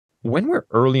when we're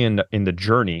early in the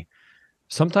journey,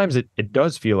 sometimes it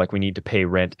does feel like we need to pay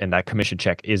rent and that commission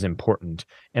check is important.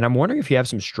 And I'm wondering if you have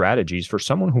some strategies for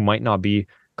someone who might not be,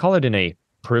 call it in a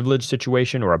privileged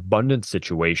situation or abundant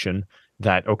situation,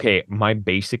 that, okay, my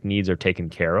basic needs are taken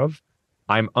care of.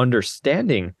 I'm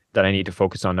understanding that I need to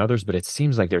focus on others, but it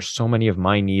seems like there's so many of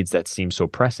my needs that seem so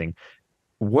pressing.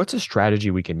 What's a strategy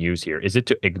we can use here? Is it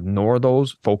to ignore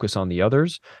those, focus on the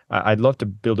others? I'd love to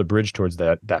build a bridge towards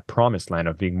that promised land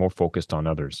of being more focused on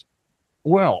others.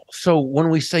 Well, so when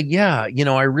we say, yeah,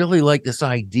 I really like this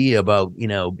idea about,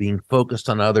 being focused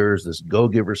on others, this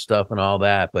go-giver stuff and all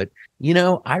that, but,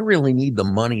 I really need the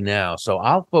money now. So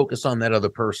I'll focus on that other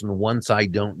person once I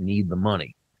don't need the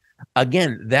money.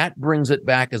 Again, that brings it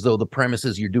back as though the premise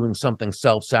is you're doing something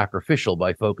self-sacrificial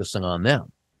by focusing on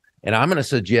them. And I'm going to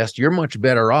suggest you're much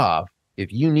better off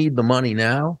if you need the money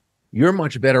now, you're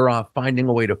much better off finding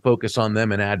a way to focus on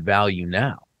them and add value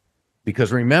now.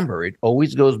 Because remember, it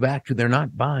always goes back to they're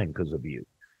not buying because of you.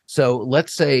 So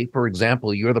let's say, for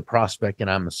example, you're the prospect and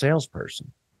I'm the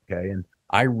salesperson. Okay. And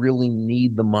I really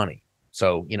need the money.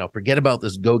 So, forget about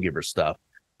this go giver stuff.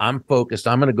 I'm focused.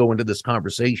 I'm going to go into this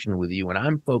conversation with you and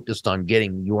I'm focused on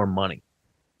getting your money.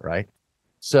 Right.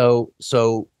 So,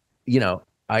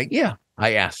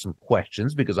 I ask some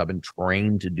questions because I've been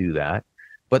trained to do that.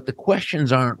 But the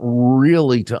questions aren't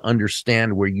really to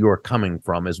understand where you're coming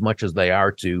from as much as they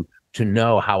are to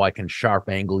know how I can sharp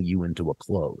angle you into a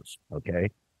close. Okay.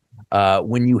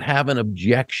 When you have an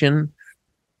objection,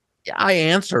 I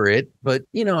answer it, but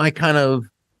I kind of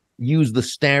use the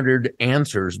standard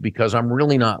answers because I'm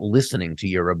really not listening to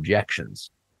your objections.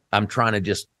 I'm trying to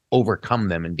just overcome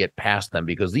them and get past them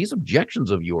because these objections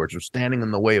of yours are standing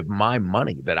in the way of my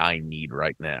money that I need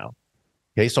right now.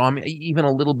 Okay, so I'm even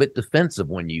a little bit defensive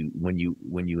when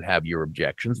you have your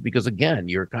objections because again,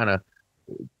 you're kind of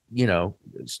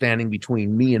standing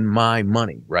between me and my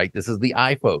money, right? This is the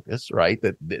I focus, right?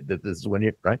 That this is when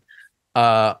you right.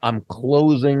 I'm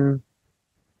closing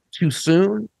too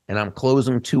soon and I'm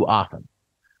closing too often.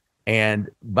 And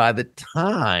by the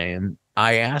time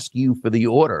I ask you for the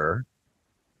order,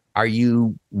 are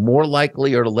you more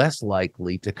likely or less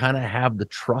likely to kind of have the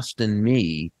trust in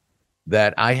me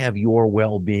that I have your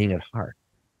well-being at heart,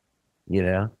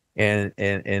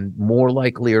 and more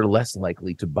likely or less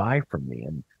likely to buy from me?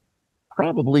 And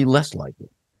probably less likely.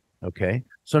 Okay.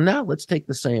 So now let's take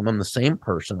the same. I'm the same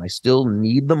person. I still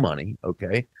need the money.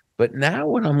 Okay. But now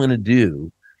what I'm going to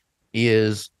do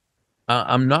is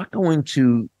I'm not going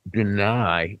to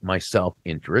deny my self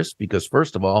interest because,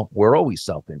 first of all, we're always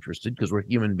self interested because we're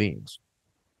human beings.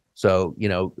 So,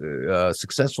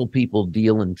 successful people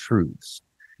deal in truths.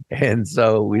 And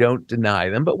so we don't deny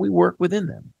them, but we work within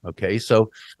them. Okay.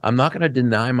 So I'm not going to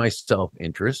deny my self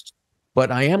interest, but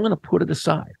I am going to put it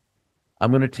aside. I'm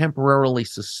going to temporarily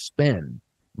suspend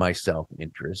my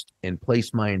self-interest and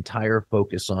place my entire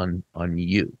focus on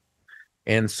you.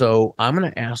 And so I'm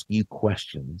going to ask you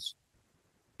questions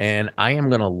and I am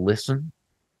going to listen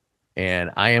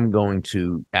and I am going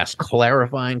to ask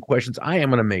clarifying questions. I am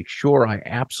going to make sure I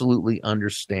absolutely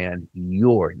understand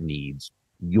your needs,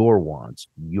 your wants,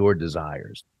 your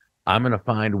desires. I'm going to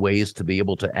find ways to be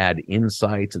able to add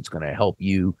insights. It's going to help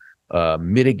you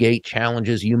mitigate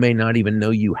challenges you may not even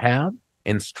know you have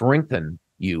and strengthen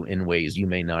you in ways you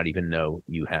may not even know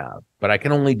you have. But I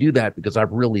can only do that because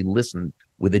I've really listened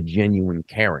with a genuine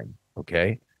caring.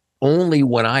 Okay. Only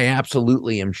when I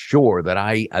absolutely am sure that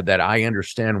I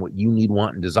understand what you need,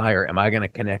 want, and desire, am I going to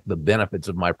connect the benefits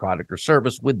of my product or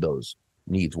service with those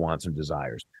needs, wants, and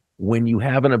desires. When you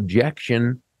have an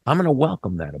objection, I'm going to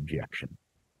welcome that objection.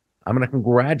 I'm going to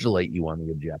congratulate you on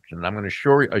the objection. And I'm going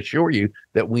to assure you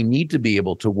that we need to be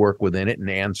able to work within it and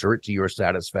answer it to your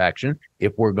satisfaction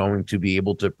if we're going to be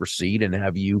able to proceed and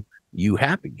have you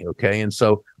happy. Okay. And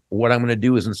so what I'm going to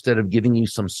do is instead of giving you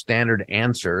some standard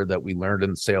answer that we learned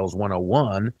in Sales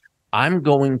 101, I'm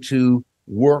going to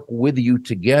work with you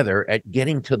together at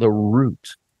getting to the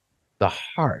root, the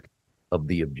heart of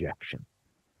the objection,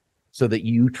 so that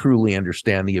you truly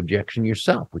understand the objection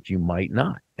yourself, which you might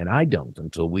not. And I don't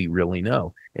until we really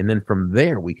know. And then from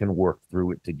there, we can work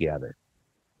through it together.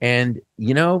 And,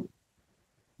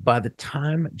 by the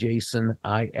time, Jason,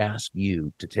 I ask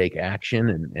you to take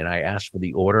action and I ask for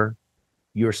the order,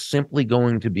 you're simply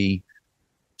going to be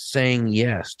saying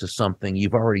yes to something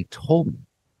you've already told me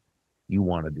you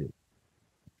want to do.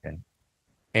 Okay.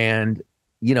 And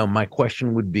my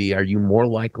question would be, are you more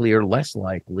likely or less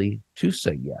likely to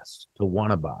say yes, to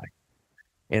want to buy?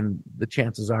 And the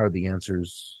chances are the answer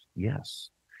is yes.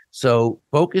 So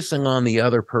focusing on the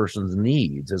other person's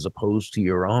needs as opposed to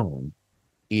your own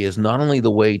is not only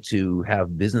the way to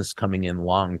have business coming in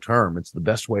long term, it's the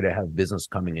best way to have business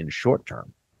coming in short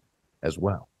term as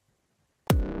well.